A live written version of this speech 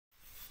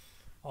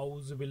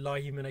Auzu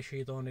billahi minash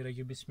shaitanir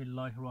rajim.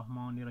 Bismillahir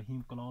Rahmanir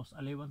Rahim. Class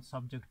 11.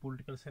 Subject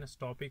Political Science.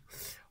 Topic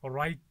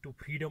Right to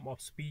freedom of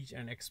speech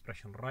and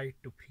expression. Right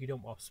to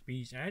freedom of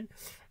speech and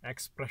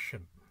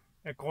expression.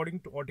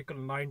 According to Article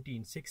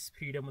 19, six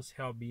freedoms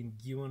have been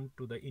given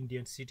to the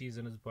Indian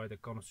citizens by the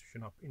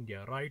Constitution of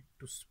India. Right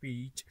to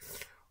speech,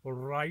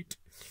 right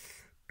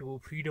to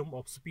freedom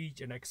of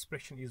speech and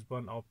expression is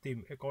one of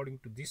them. According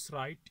to this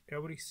right,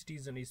 every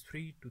citizen is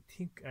free to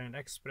think and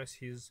express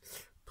his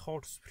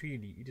thoughts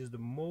freely. It is the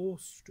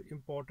most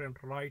important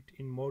right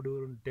in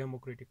modern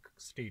democratic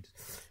states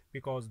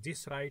because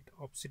this right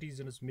of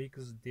citizens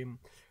makes them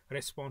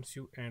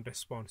responsive and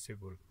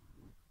responsible.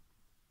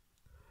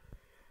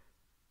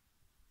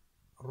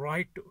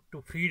 Right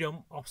to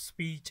freedom of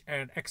speech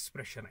and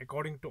expression.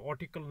 According to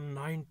Article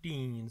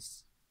 19,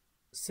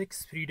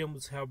 six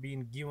freedoms have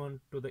been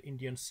given to the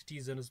Indian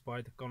citizens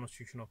by the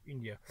Constitution of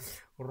India.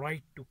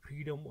 Right to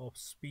freedom of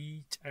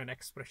speech and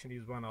expression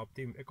is one of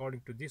them.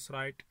 According to this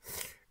right,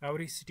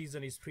 every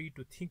citizen is free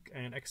to think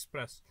and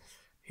express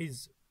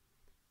his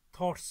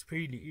thoughts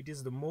freely. It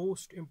is the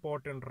most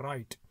important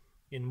right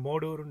in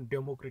modern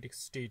democratic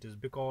states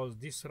because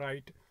this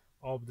right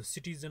of the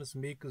citizens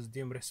makes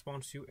them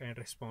responsive and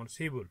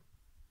responsible.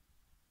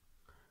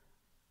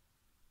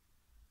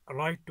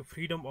 Right to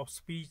freedom of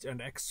speech and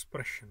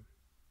expression.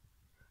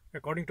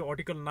 According to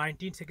Article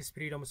 19, six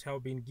freedoms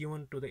have been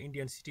given to the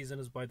Indian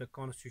citizens by the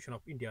Constitution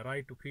of India.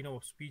 Right to freedom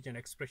of speech and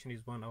expression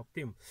is one of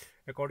them.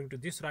 According to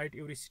this right,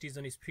 every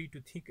citizen is free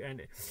to think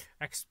and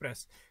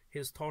express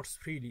his thoughts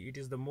freely. It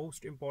is the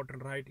most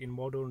important right in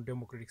modern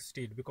democratic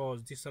state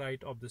because this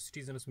right of the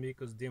citizens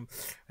makes them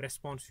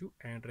responsive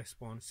and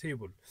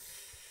responsible.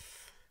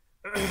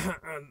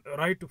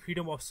 Right to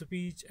freedom of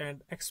speech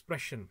and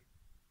expression.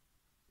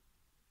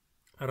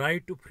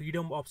 Right to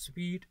freedom of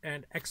speech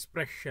and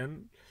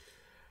expression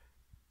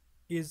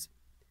is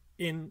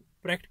in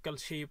practical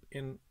shape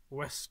in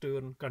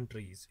Western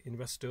countries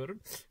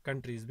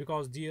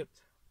because their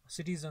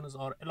citizens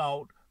are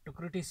allowed to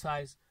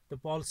criticize the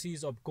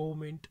policies of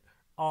government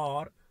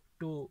or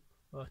to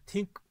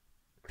think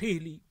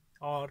freely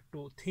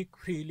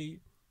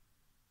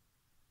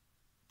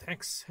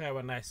Thanks. Have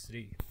a nice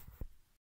day.